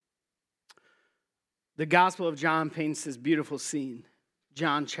The Gospel of John paints this beautiful scene.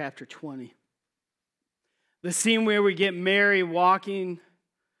 John chapter 20. The scene where we get Mary walking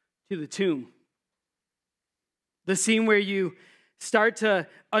to the tomb. The scene where you start to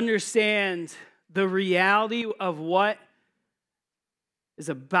understand the reality of what is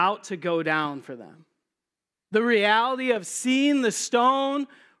about to go down for them. The reality of seeing the stone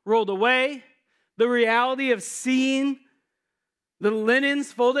rolled away. The reality of seeing the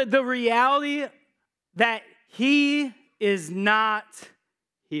linens folded. The reality that he is not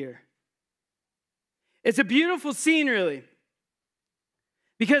here. It's a beautiful scene, really.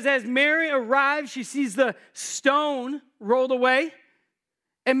 Because as Mary arrives, she sees the stone rolled away.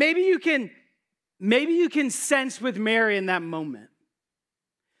 And maybe you can sense with Mary in that moment.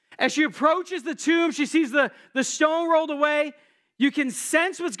 As she approaches the tomb, she sees the stone rolled away. You can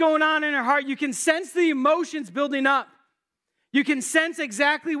sense what's going on in her heart. You can sense the emotions building up. You can sense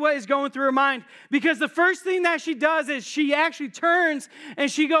exactly what is going through her mind. Because the first thing that she does is she actually turns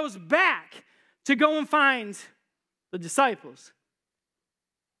and she goes back to go and find the disciples.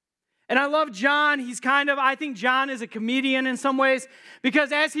 And I love John. I think John is a comedian in some ways.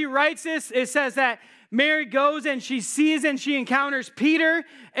 Because as he writes this, it says that Mary goes and she sees and she encounters Peter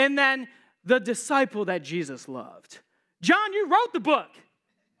and then the disciple that Jesus loved. John, you wrote the book.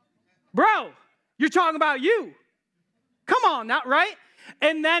 Bro, you're talking about you. Come on, not right?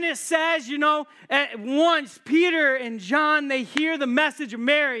 And then it says, at once Peter and John, they hear the message of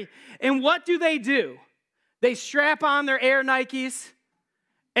Mary. And what do? They strap on their Air Nikes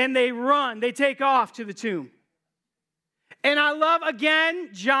and they run. They take off to the tomb. And I love, again,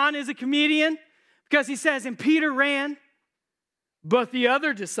 John is a comedian because he says, and Peter ran, but the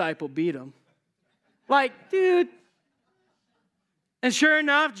other disciple beat him. Like, dude. And sure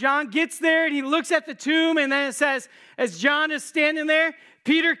enough, John gets there and he looks at the tomb and then it says, as John is standing there,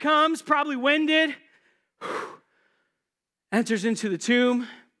 Peter comes, probably winded, enters into the tomb,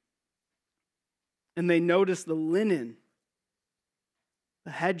 and they notice the linen,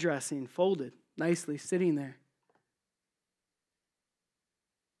 the head dressing folded nicely sitting there.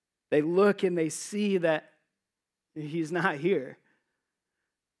 They look and they see that he's not here.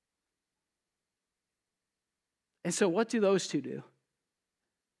 And so what do those two do?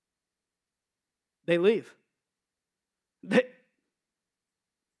 They leave.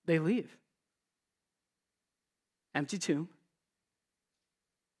 They leave. Empty tomb.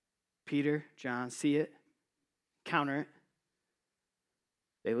 Peter, John see it, counter it.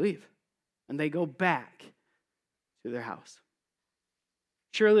 They leave. And they go back to their house.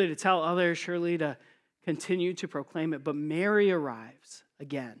 Surely to tell others, surely to continue to proclaim it. But Mary arrives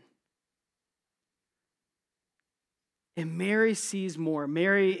again. And Mary sees more.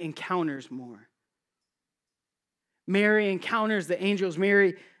 Mary encounters more. Mary encounters the angels.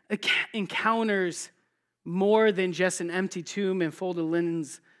 Mary encounters more than just an empty tomb and folded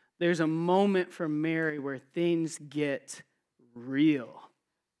linens. There's a moment for Mary where things get real.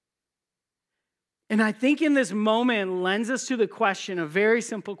 And I think in this moment lends us to the question, a very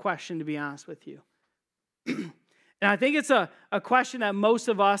simple question, to be honest with you. And I think it's a question that most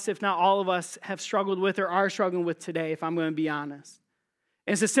of us, if not all of us, have struggled with or are struggling with today, if I'm going to be honest.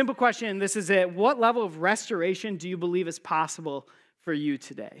 And it's a simple question, and this is it. What level of restoration do you believe is possible for you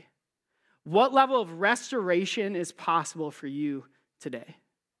today? What level of restoration is possible for you today?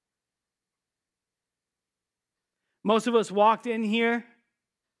 Most of us walked in here,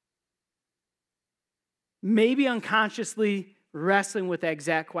 maybe unconsciously wrestling with that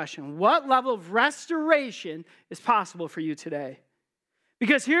exact question. What level of restoration is possible for you today?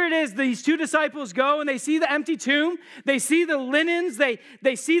 Because here it is, these two disciples go and they see the empty tomb. They see the linens.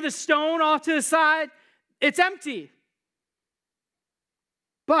 They see the stone off to the side. It's empty.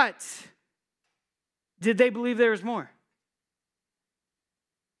 But did they believe there was more?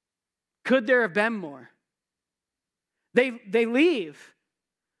 Could there have been more? They leave.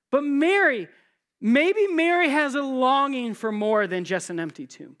 But Mary, maybe Mary has a longing for more than just an empty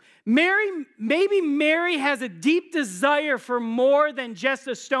tomb. Maybe Mary has a deep desire for more than just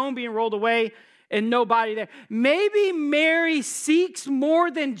a stone being rolled away and nobody there. Maybe Mary seeks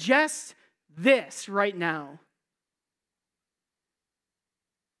more than just this right now.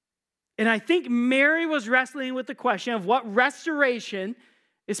 And I think Mary was wrestling with the question of what restoration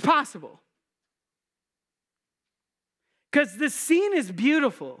is possible. Because the scene is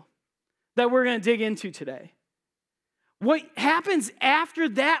beautiful that we're going to dig into today. What happens after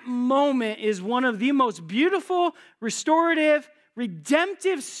that moment is one of the most beautiful, restorative,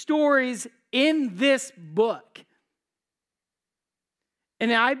 redemptive stories in this book.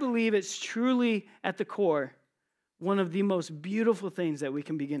 And I believe it's truly at the core one of the most beautiful things that we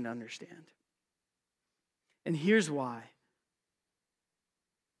can begin to understand. And here's why.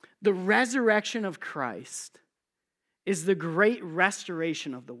 The resurrection of Christ is the great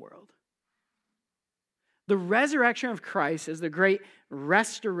restoration of the world. The resurrection of Christ is the great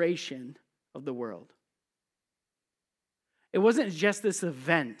restoration of the world. It wasn't just this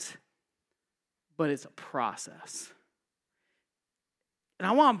event, but it's a process. And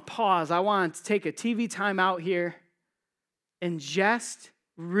I want to pause. I want to take a TV time out here and just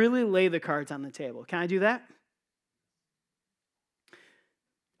really lay the cards on the table. Can I do that?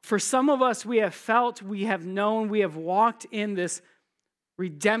 For some of us, we have felt, we have known, we have walked in this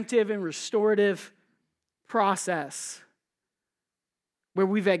redemptive and restorative process where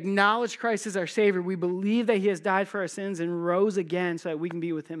we've acknowledged Christ as our Savior. We believe that He has died for our sins and rose again so that we can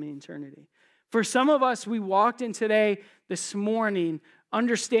be with Him in eternity. For some of us, we walked in today, this morning,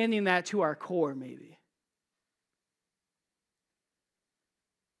 understanding that to our core, maybe.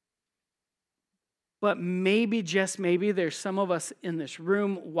 But maybe, just maybe, there's some of us in this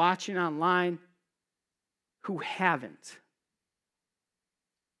room watching online who haven't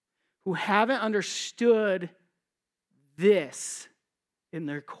understood this in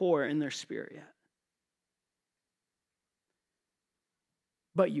their core, in their spirit yet.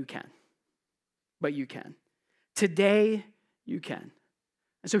 But you can. But you can. Today, you can.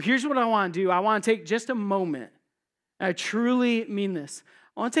 And so here's what I want to do. I want to take just a moment. And I truly mean this.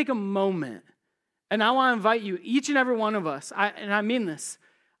 I want to take a moment. And I want to invite you, each and every one of us, and I mean this,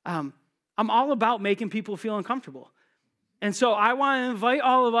 I'm all about making people feel uncomfortable. And so I want to invite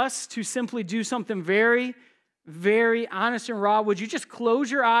all of us to simply do something very, very honest and raw. Would you just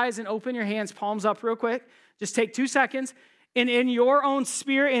close your eyes and open your hands, palms up real quick? Just take 2 seconds. And in your own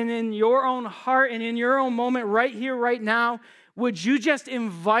spirit and in your own heart and in your own moment right here, right now, would you just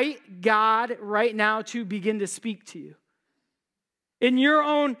invite God right now to begin to speak to you? In your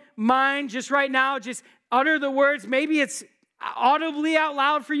own mind, just right now, just utter the words. Maybe it's audibly out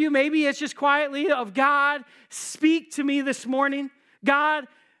loud for you. Maybe it's just quietly of God, speak to me this morning. God,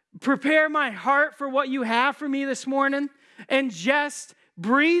 prepare my heart for what you have for me this morning. And just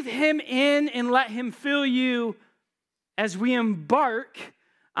breathe Him in and let Him fill you as we embark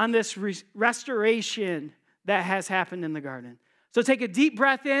on this restoration that has happened in the garden. So take a deep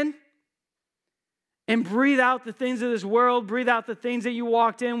breath in. And breathe out the things of this world. Breathe out the things that you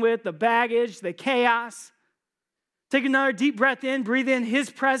walked in with, the baggage, the chaos. Take another deep breath in. Breathe in His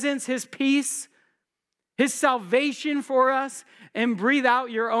presence, His peace, His salvation for us. And breathe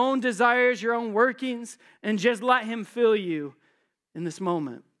out your own desires, your own workings. And just let Him fill you in this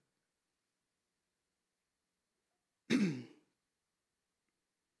moment. I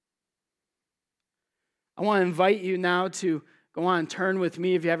want to invite you now to go on, turn with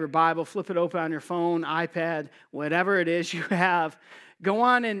me if you have your Bible, flip it open on your phone, iPad, whatever it is you have. Go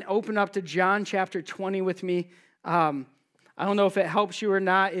on and open up to John chapter 20 with me. I don't know if it helps you or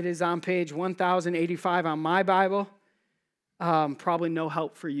not. It is on page 1085 on my Bible. Probably no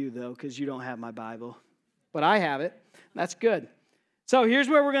help for you, though, because you don't have my Bible. But I have it. That's good. So here's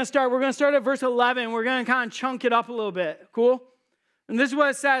where we're going to start. We're going to start at verse 11. We're going to kind of chunk it up a little bit. Cool? And this is what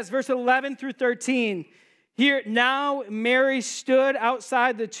it says, verse 11 through 13. Here, now Mary stood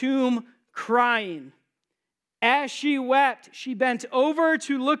outside the tomb crying. As she wept, she bent over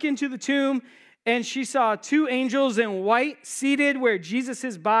to look into the tomb, and she saw 2 angels in white seated where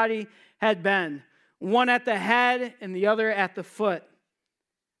Jesus' body had been, one at the head and the other at the foot.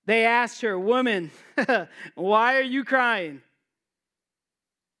 They asked her, "Woman, why are you crying?"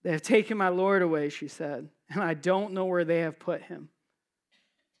 "They have taken my Lord away," she said, "and I don't know where they have put him."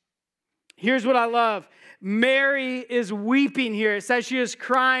 Here's what I love. Mary is weeping here. It says she is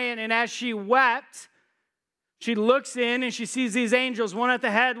crying, and as she wept, she looks in and she sees these angels, one at the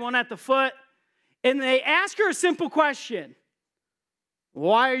head, one at the foot, and they ask her a simple question.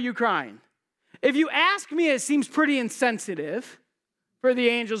 Why are you crying? If you ask me, it seems pretty insensitive for the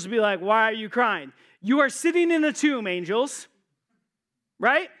angels to be like, why are you crying? You are sitting in a tomb, angels,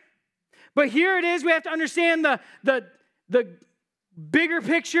 right? But here it is. We have to understand the bigger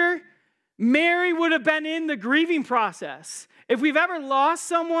picture. Mary would have been in the grieving process. If we've ever lost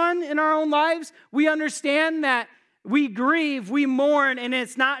someone in our own lives, we understand that we grieve, we mourn, and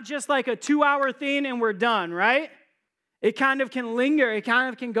it's not just like a 2-hour thing and we're done, right? It kind of can linger. It kind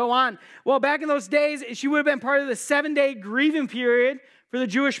of can go on. Well, back in those days, she would have been part of the 7-day grieving period for the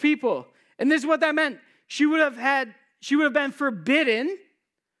Jewish people. And this is what that meant. She would have been forbidden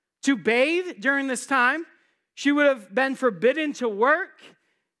to bathe during this time. She would have been forbidden to work,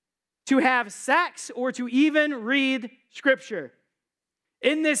 to have sex, or to even read Scripture.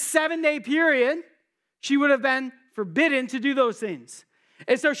 In this 7-day period, she would have been forbidden to do those things.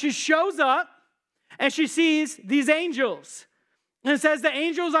 And so she shows up, And she sees these angels. And it says the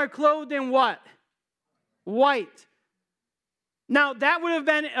angels are clothed in what? White. Now, that would have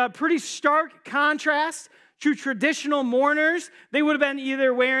been a pretty stark contrast to traditional mourners. They would have been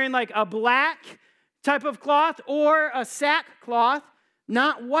either wearing like a black type of cloth or a sackcloth,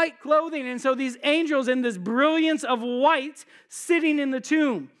 not white clothing. And so these angels in this brilliance of white sitting in the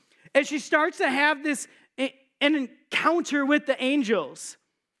tomb. And she starts to have an encounter with the angels.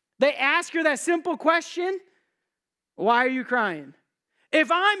 They ask her that simple question, why are you crying? If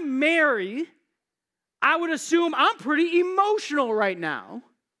I'm Mary, I would assume I'm pretty emotional right now.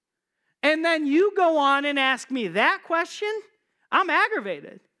 And then you go on and ask me that question, I'm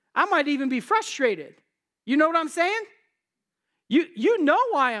aggravated. I might even be frustrated. You know what I'm saying? You know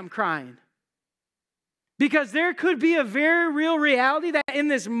why I'm crying. Because there could be a very real reality that in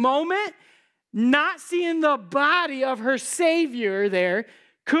this moment, not seeing the body of her Savior there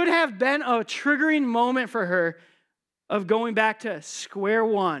could have been a triggering moment for her of going back to square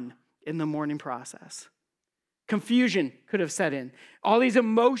one in the mourning process. Confusion could have set in. All these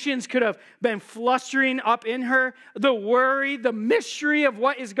emotions could have been flustering up in her. The worry, the mystery of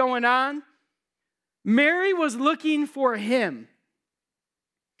what is going on. Mary was looking for him.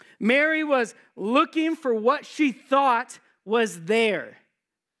 Mary was looking for what she thought was there.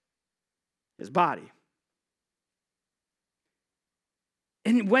 His body.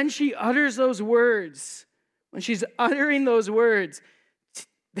 And when she utters those words, when she's uttering those words,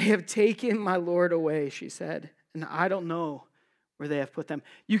 they have taken my Lord away, she said, and I don't know where they have put them.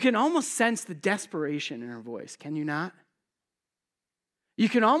 You can almost sense the desperation in her voice, can you not? You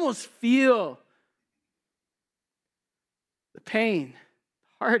can almost feel the pain,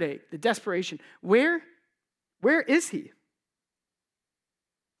 the heartache, the desperation. Where is he?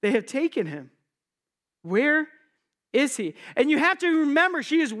 They have taken him. Where is he? And you have to remember,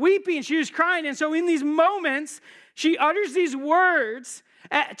 she is weeping, she is crying. And so in these moments, she utters these words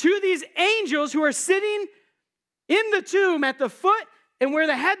to these angels who are sitting in the tomb at the foot and where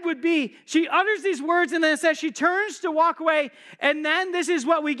the head would be. She utters these words and then it says she turns to walk away. And then this is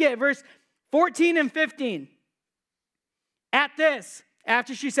what we get. Verse 14 and 15. At this,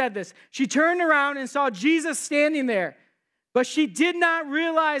 after she said this, she turned around and saw Jesus standing there. But she did not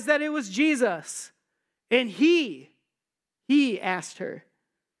realize that it was Jesus. And he asked her,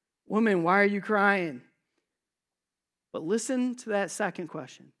 woman, why are you crying? But listen to that second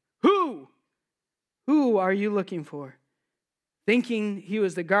question. Who are you looking for? Thinking he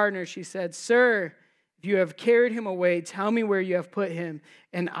was the gardener, she said, Sir, if you have carried him away, tell me where you have put him,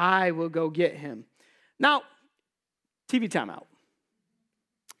 and I will go get him. Now, TV timeout.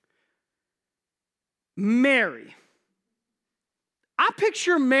 Mary. I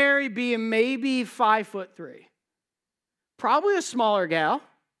picture Mary being maybe 5'3", probably a smaller gal.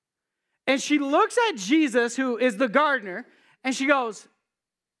 And she looks at Jesus, who is the gardener, and she goes,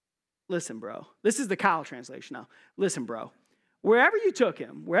 listen, bro. This is the Kyle translation now. Listen, bro. Wherever you took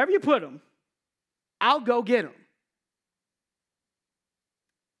him, wherever you put him, I'll go get him.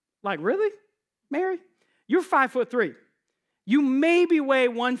 Like, really, Mary? You're 5'3". You maybe weigh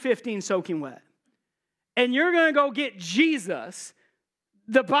 115 soaking wet. And you're going to go get Jesus,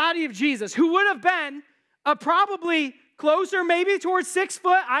 the body of Jesus, who would have been probably closer maybe towards 6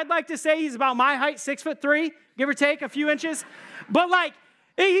 foot. I'd like to say he's about my height, 6'3", give or take a few inches. But like,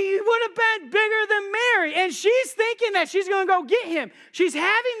 he would have been bigger than Mary. And she's thinking that she's going to go get him. She's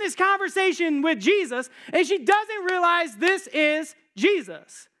having this conversation with Jesus, and she doesn't realize this is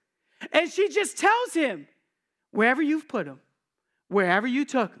Jesus. And she just tells him, wherever you've put him, wherever you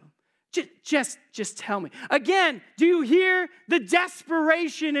took him, just tell me. Again, do you hear the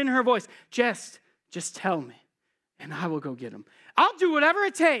desperation in her voice? Just tell me, and I will go get him. I'll do whatever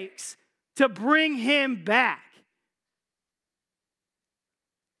it takes to bring him back.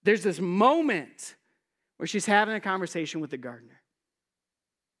 There's this moment where she's having a conversation with the gardener.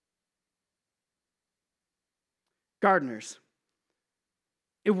 Gardeners.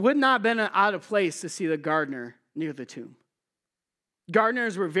 It would not have been out of place to see the gardener near the tomb.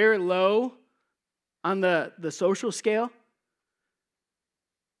 Gardeners were very low on the social scale.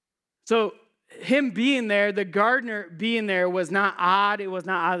 So him being there, the gardener being there, was not odd. It was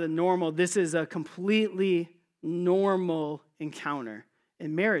not out of the normal. This is a completely normal encounter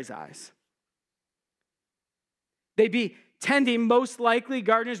in Mary's eyes. They'd be tending, most likely,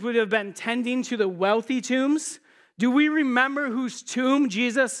 gardeners would have been tending to the wealthy tombs. Do we remember whose tomb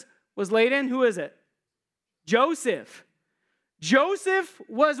Jesus was laid in? Who is it? Joseph. Joseph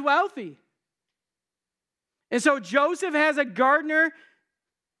was wealthy. And so Joseph has a gardener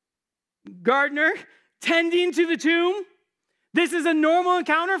tending to the tomb. This is a normal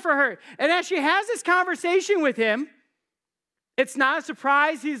encounter for her. And as she has this conversation with him, it's not a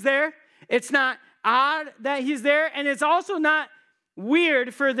surprise he's there. It's not odd that he's there. And it's also not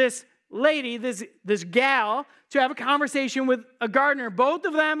weird for this lady, this gal, to have a conversation with a gardener. Both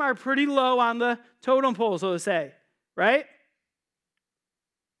of them are pretty low on the totem pole, so to say, right?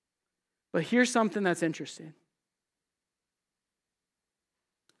 But here's something that's interesting.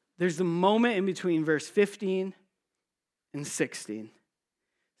 There's a moment in between verse 15 and 16.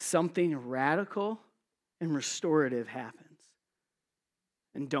 Something radical and restorative happens.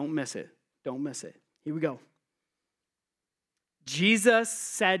 And don't miss it. Don't miss it. Here we go. Jesus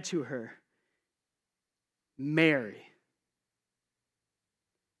said to her, Mary.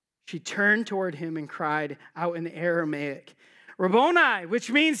 She turned toward him and cried out in Aramaic, Rabboni, which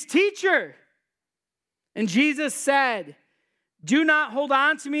means teacher. And Jesus said, do not hold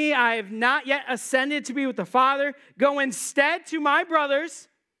on to me. I have not yet ascended to be with the Father. Go instead to my brothers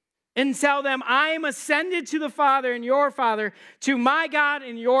and tell them, I am ascended to the Father and your Father, to my God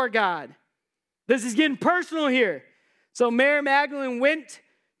and your God. This is getting personal here. So Mary Magdalene went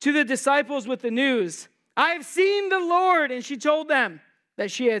to the disciples with the news. I have seen the Lord. And she told them that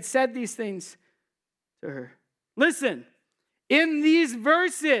she had said these things to her. Listen, in these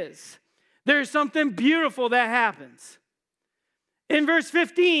verses, there's something beautiful that happens. In verse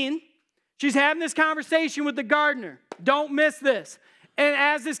 15, she's having this conversation with the gardener. Don't miss this. And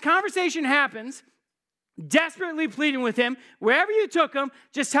as this conversation happens, desperately pleading with him, wherever you took him,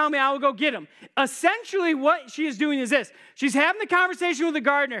 just tell me, I will go get him. Essentially, what she is doing is this. She's having the conversation with the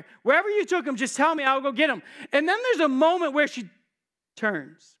gardener. Wherever you took him, just tell me, I will go get him. And then there's a moment where she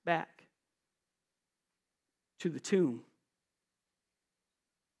turns back to the tomb.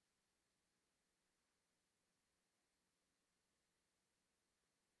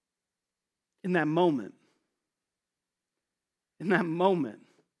 In that moment,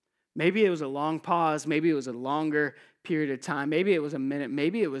 maybe it was a long pause, maybe it was a longer period of time, maybe it was a minute,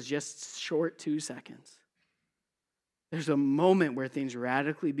 maybe it was just short 2 seconds. There's a moment where things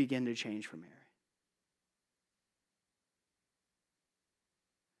radically begin to change for Mary.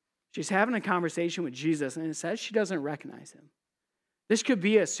 She's having a conversation with Jesus, and it says she doesn't recognize him. This could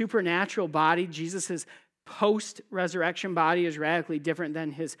be a supernatural body. Jesus' post-resurrection body is radically different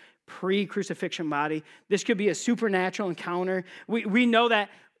than his pre-crucifixion body. This could be a supernatural encounter. We know that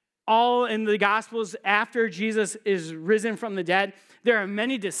all in the Gospels, after Jesus is risen from the dead, there are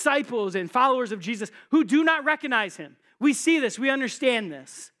many disciples and followers of Jesus who do not recognize him. We see this. We understand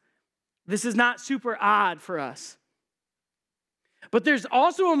this. This is not super odd for us. But there's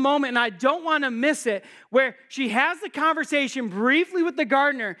also a moment, and I don't want to miss it, where she has the conversation briefly with the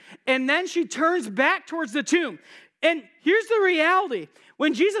gardener, and then she turns back towards the tomb. And here's the reality.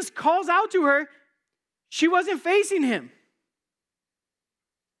 When Jesus calls out to her, she wasn't facing him.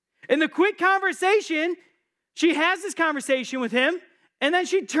 In the quick conversation, she has this conversation with him, and then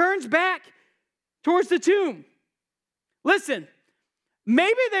she turns back towards the tomb. Listen,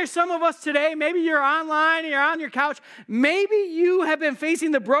 maybe there's some of us today, maybe you're online and you're on your couch, maybe you have been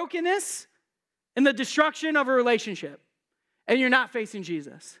facing the brokenness and the destruction of a relationship, and you're not facing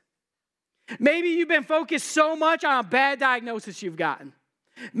Jesus. Maybe you've been focused so much on a bad diagnosis you've gotten.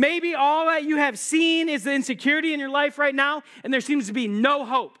 Maybe all that you have seen is the insecurity in your life right now, and there seems to be no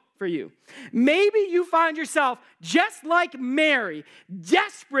hope for you. Maybe you find yourself just like Mary,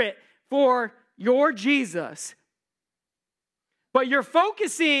 desperate for your Jesus, but you're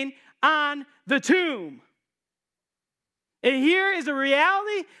focusing on the tomb. And here is a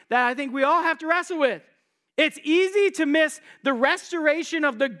reality that I think we all have to wrestle with. It's easy to miss the restoration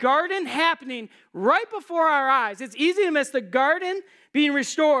of the garden happening right before our eyes. It's easy to miss the garden being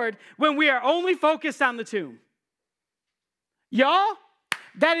restored when we are only focused on the tomb. Y'all,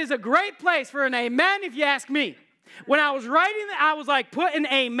 that is a great place for an amen if you ask me. When I was writing it, I was like, put an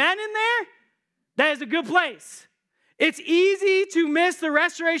amen in there. That is a good place. It's easy to miss the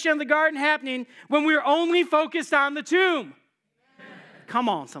restoration of the garden happening when we're only focused on the tomb. Come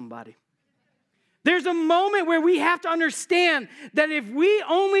on, somebody. There's a moment where we have to understand that if we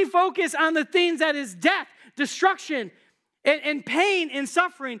only focus on the things that is death, destruction, and pain and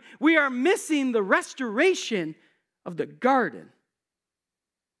suffering, we are missing the restoration of the garden.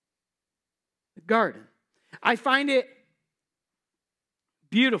 The garden. I find it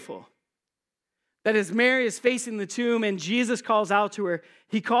beautiful that as Mary is facing the tomb and Jesus calls out to her,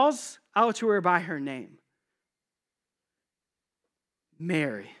 he calls out to her by her name.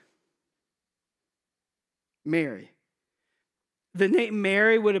 Mary. Mary. The name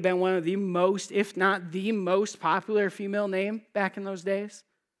Mary would have been one of the most, if not the most popular female name back in those days.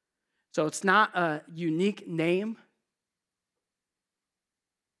 So it's not a unique name.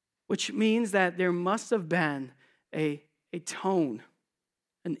 which means that there must have been a tone,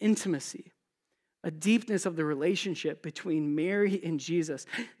 an intimacy, a deepness of the relationship between Mary and Jesus,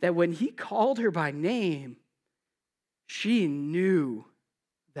 that when he called her by name, she knew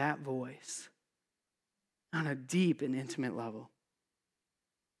that voice on a deep and intimate level.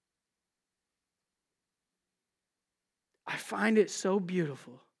 I find it so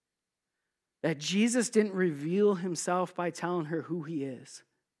beautiful that Jesus didn't reveal himself by telling her who he is,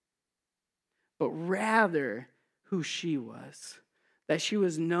 but rather who she was, that she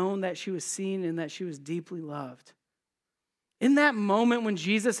was known, that she was seen, and that she was deeply loved. In that moment when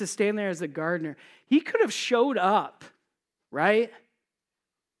Jesus is standing there as a gardener, he could have showed up, right?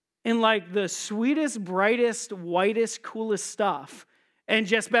 In like the sweetest, brightest, whitest, coolest stuff and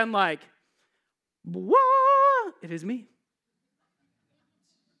just been like, what? It is me.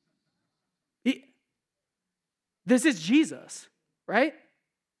 This is Jesus, right?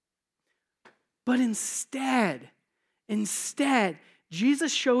 But instead,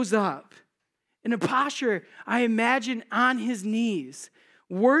 Jesus shows up in a posture, I imagine, on his knees,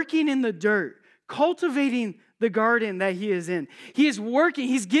 working in the dirt, cultivating the garden that he is in. He is working.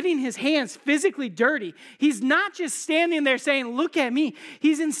 He's getting his hands physically dirty. He's not just standing there saying, look at me.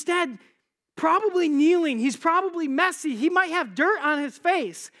 He's instead probably kneeling. He's probably messy. He might have dirt on his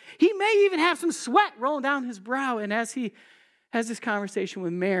face. He may even have some sweat rolling down his brow. And as he has this conversation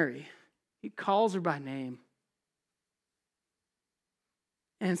with Mary, he calls her by name.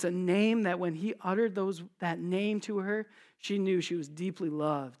 And it's a name that when he uttered that name to her, she knew she was deeply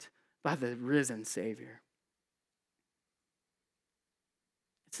loved by the risen Savior.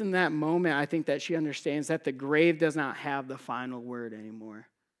 It's in that moment, I think, that she understands that the grave does not have the final word anymore,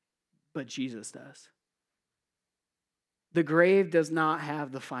 but Jesus does. The grave does not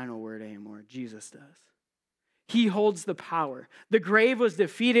have the final word anymore. Jesus does. He holds the power. The grave was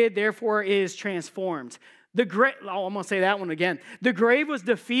defeated, therefore it is transformed. I'm going to say that one again. The grave was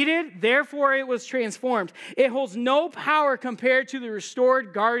defeated, therefore it was transformed. It holds no power compared to the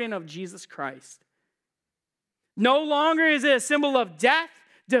restored garden of Jesus Christ. No longer is it a symbol of death,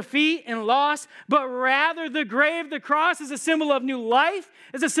 defeat, and loss, but rather the grave, the cross, is a symbol of new life.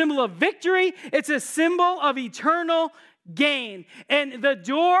 It's a symbol of victory. It's a symbol of eternal gain. And the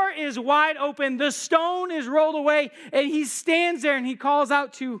door is wide open. The stone is rolled away, and he stands there and he calls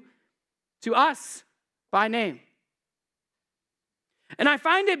out to us by name. And I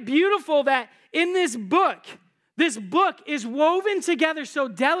find it beautiful that in this book is woven together so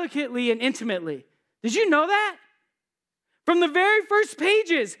delicately and intimately. Did you know that? From the very first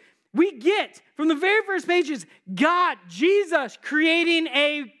pages, God, Jesus, creating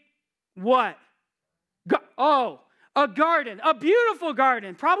a what? A garden, a beautiful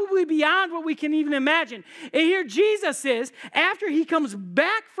garden, probably beyond what we can even imagine. And here Jesus is, after he comes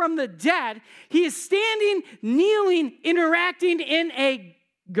back from the dead, he is standing, kneeling, interacting in a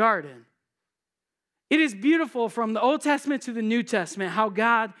garden. It is beautiful from the Old Testament to the New Testament how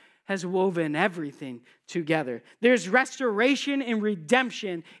God has woven everything together. There's restoration and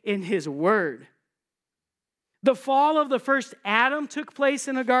redemption in his word. The fall of the first Adam took place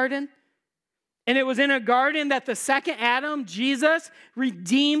in a garden. And it was in a garden that the second Adam, Jesus,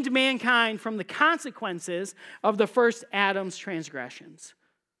 redeemed mankind from the consequences of the first Adam's transgressions.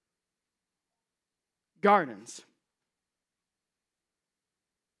 Gardens.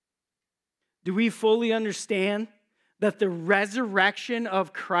 Do we fully understand that the resurrection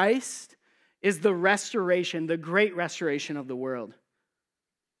of Christ is the restoration, the great restoration of the world?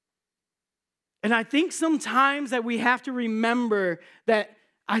 And I think sometimes that we have to remember that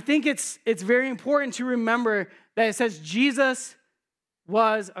I think it's very important to remember that it says Jesus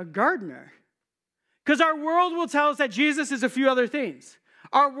was a gardener. Because our world will tell us that Jesus is a few other things.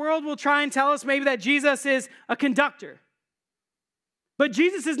 Our world will try and tell us maybe that Jesus is a conductor. But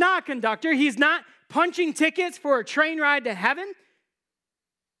Jesus is not a conductor. He's not punching tickets for a train ride to heaven.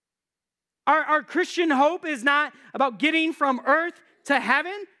 Our Christian hope is not about getting from earth to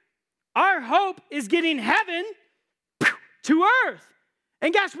heaven. Our hope is getting heaven to earth.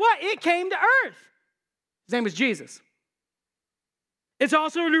 And guess what? It came to earth. His name was Jesus. It's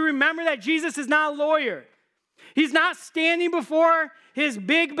also to remember that Jesus is not a lawyer. He's not standing before his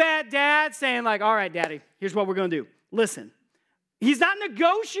big bad dad saying like, all right, daddy, here's what we're going to do. Listen. He's not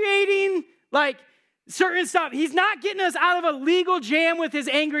negotiating like certain stuff. He's not getting us out of a legal jam with his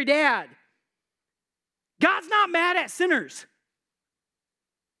angry dad. God's not mad at sinners.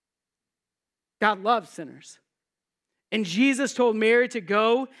 God loves sinners. And Jesus told Mary to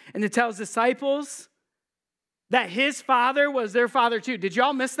go and to tell his disciples that his father was their father too. Did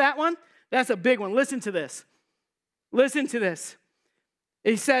y'all miss that one? That's a big one. Listen to this. Listen to this.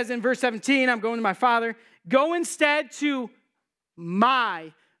 He says in verse 17, I'm going to my Father. Go instead to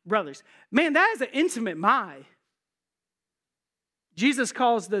my brothers. Man, that is an intimate my. Jesus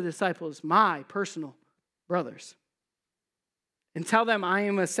calls the disciples my personal brothers. And tell them I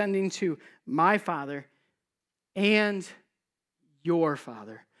am ascending to my Father and your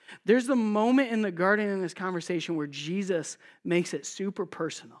Father. There's the moment in the garden in this conversation where Jesus makes it super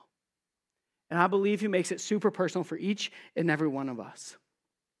personal. And I believe he makes it super personal for each and every one of us.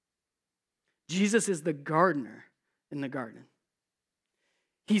 Jesus is the gardener in the garden.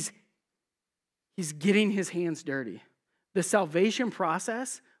 He's getting his hands dirty. The salvation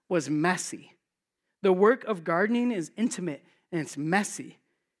process was messy. The work of gardening is intimate and it's messy.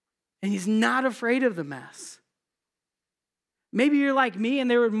 And he's not afraid of the mess. Maybe you're like me and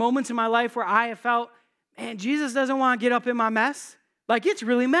there were moments in my life where I have felt, man, Jesus doesn't want to get up in my mess. Like it's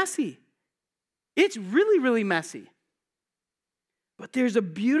really messy. It's really, really messy. But there's a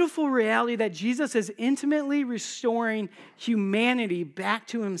beautiful reality that Jesus is intimately restoring humanity back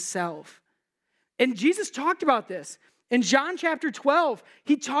to himself. And Jesus talked about this. In John chapter 12,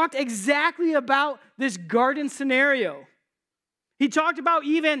 he talked exactly about this garden scenario. He talked about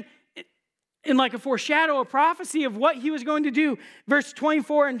even in like a foreshadow, a prophecy of what he was going to do. Verse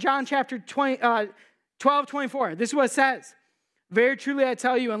 24 in John chapter 12, 24. This is what it says. Very truly I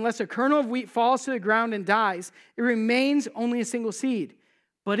tell you, unless a kernel of wheat falls to the ground and dies, it remains only a single seed.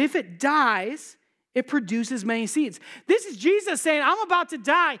 But if it dies, it produces many seeds. This is Jesus saying, I'm about to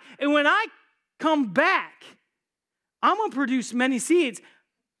die, and when I come back, I'm going to produce many seeds.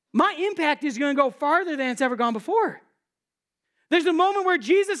 My impact is going to go farther than it's ever gone before. There's a moment where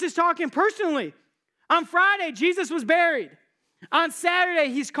Jesus is talking personally. On Friday, Jesus was buried. On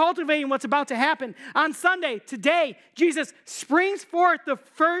Saturday, he's cultivating what's about to happen. On Sunday, today, Jesus springs forth the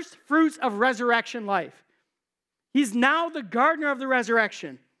first fruits of resurrection life. He's now the gardener of the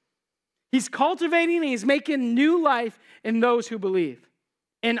resurrection. He's cultivating and he's making new life in those who believe,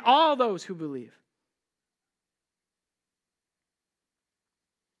 in all those who believe.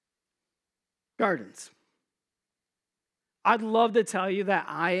 Gardens. I'd love to tell you that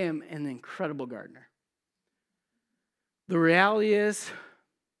I am an incredible gardener. The reality is,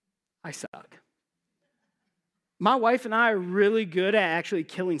 I suck. My wife and I are really good at actually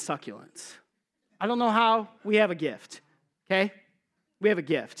killing succulents. I don't know how. We have a gift, okay? We have a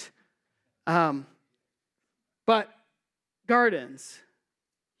gift. But gardens,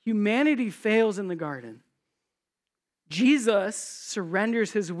 humanity fails in the garden. Jesus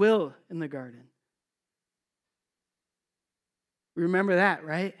surrenders his will in the garden. Remember that,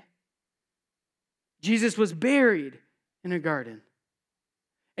 right? Jesus was buried in a garden.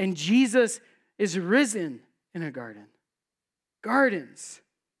 And Jesus is risen in a garden. Gardens.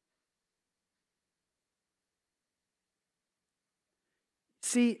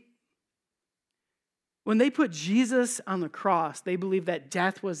 See, when they put Jesus on the cross, they believed that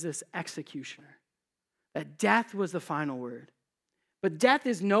death was this executioner. That death was the final word. But death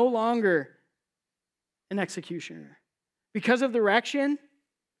is no longer an executioner. Because of the resurrection,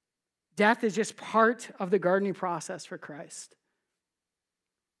 death is just part of the gardening process for Christ.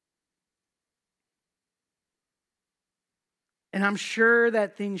 And I'm sure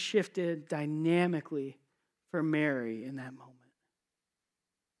that things shifted dynamically for Mary in that moment.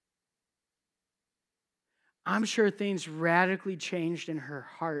 I'm sure things radically changed in her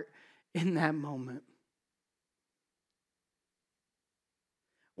heart in that moment.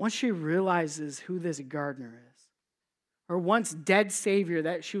 Once she realizes who this gardener is, her once dead Savior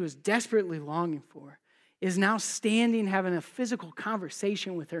that she was desperately longing for, is now standing having a physical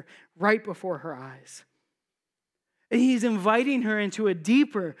conversation with her right before her eyes. And he's inviting her into a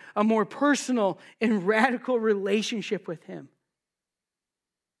deeper, a more personal and radical relationship with him.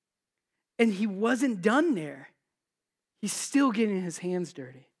 And he wasn't done there. He's still getting his hands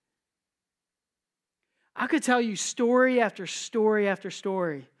dirty. I could tell you story after story after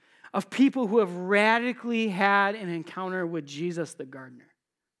story of people who have radically had an encounter with Jesus the gardener,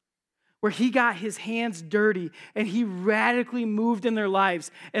 where he got his hands dirty and he radically moved in their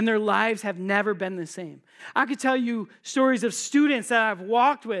lives, and their lives have never been the same. I could tell you stories of students that I've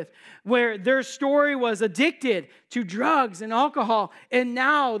walked with where their story was addicted to drugs and alcohol, and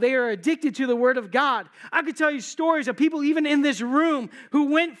now they are addicted to the Word of God. I could tell you stories of people even in this room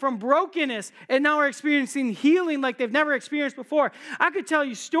who went from brokenness and now are experiencing healing like they've never experienced before. I could tell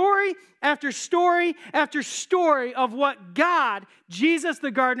you story after story after story of what God, Jesus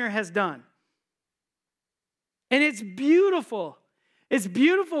the gardener, has done. And it's beautiful. It's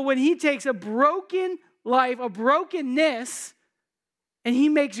beautiful when he takes a broken life, a brokenness, and he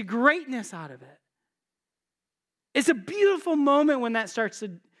makes greatness out of it. It's a beautiful moment when that starts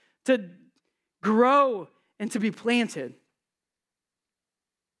to grow and to be planted.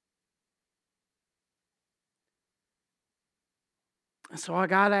 And so I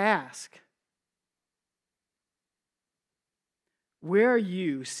got to ask, where are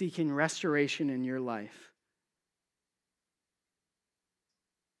you seeking restoration in your life?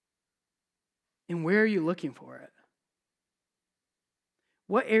 And where are you looking for it?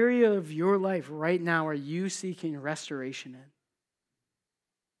 What area of your life right now are you seeking restoration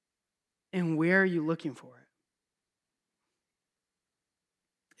in? And where are you looking for it?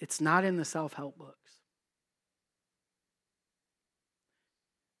 It's not in the self-help books.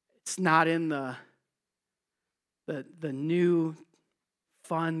 It's not in the new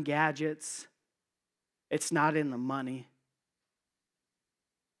fun gadgets. It's not in the money.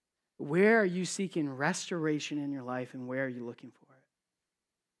 Where are you seeking restoration in your life, and where are you looking for it?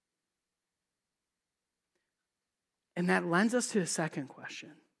 And that lends us to the second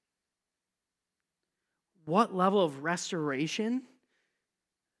question. What level of restoration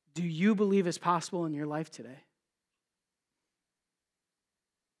do you believe is possible in your life today?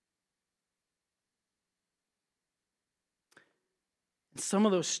 And some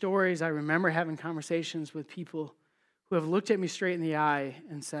of those stories, I remember having conversations with people who have looked at me straight in the eye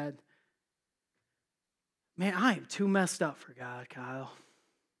and said, man, I am too messed up for God, Kyle.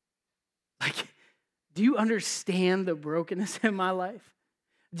 Like, do you understand the brokenness in my life?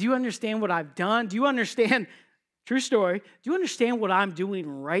 Do you understand what I've done? Do you understand, true story, do you understand what I'm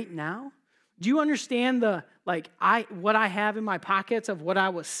doing right now? Do you understand what I have in my pockets of what I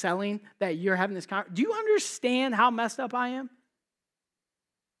was selling that you're having this conversation? Do you understand how messed up I am?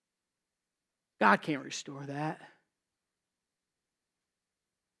 God can't restore that.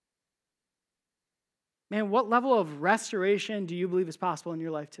 Man, what level of restoration do you believe is possible in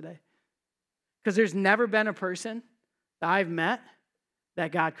your life today? Because there's never been a person that I've met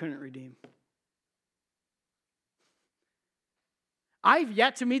that God couldn't redeem. I've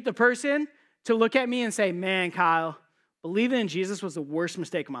yet to meet the person to look at me and say, man, Kyle, believing in Jesus was the worst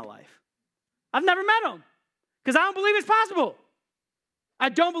mistake of my life. I've never met him because I don't believe it's possible. I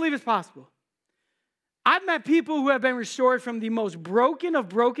don't believe it's possible. I've met people who have been restored from the most broken of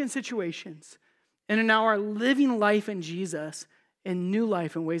broken situations and now are living life in Jesus and new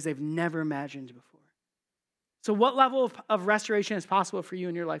life in ways they've never imagined before. So what level of restoration is possible for you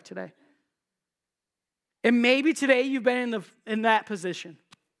in your life today? And maybe today you've been in that position.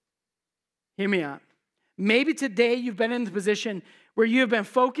 Hear me out. Maybe today you've been in the position where you have been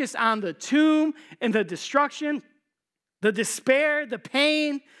focused on the tomb and the destruction, the despair, the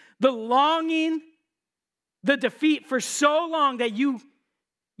pain, the longing, the defeat for so long that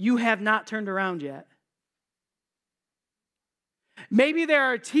you have not turned around yet. Maybe there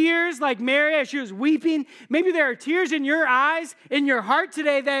are tears like Mary as she was weeping. Maybe there are tears in your eyes, in your heart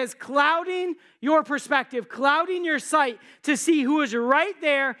today that is clouding your perspective, clouding your sight to see who is right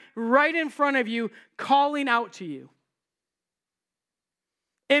there, right in front of you, calling out to you.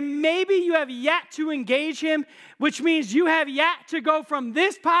 And maybe you have yet to engage him, which means you have yet to go from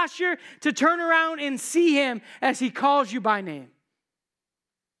this posture to turn around and see him as he calls you by name.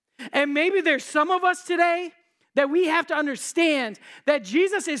 And maybe there's some of us today that we have to understand that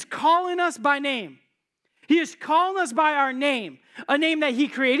Jesus is calling us by name. He is calling us by our name, a name that he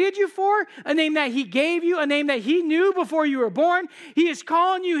created you for, a name that he gave you, a name that he knew before you were born. He is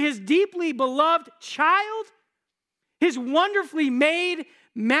calling you his deeply beloved child, his wonderfully made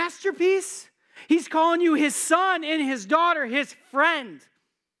masterpiece. He's calling you his son and his daughter, his friend.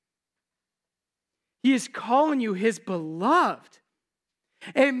 He is calling you his beloved.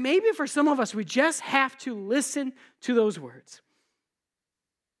 And maybe for some of us, we just have to listen to those words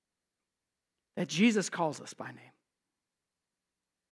that Jesus calls us by name.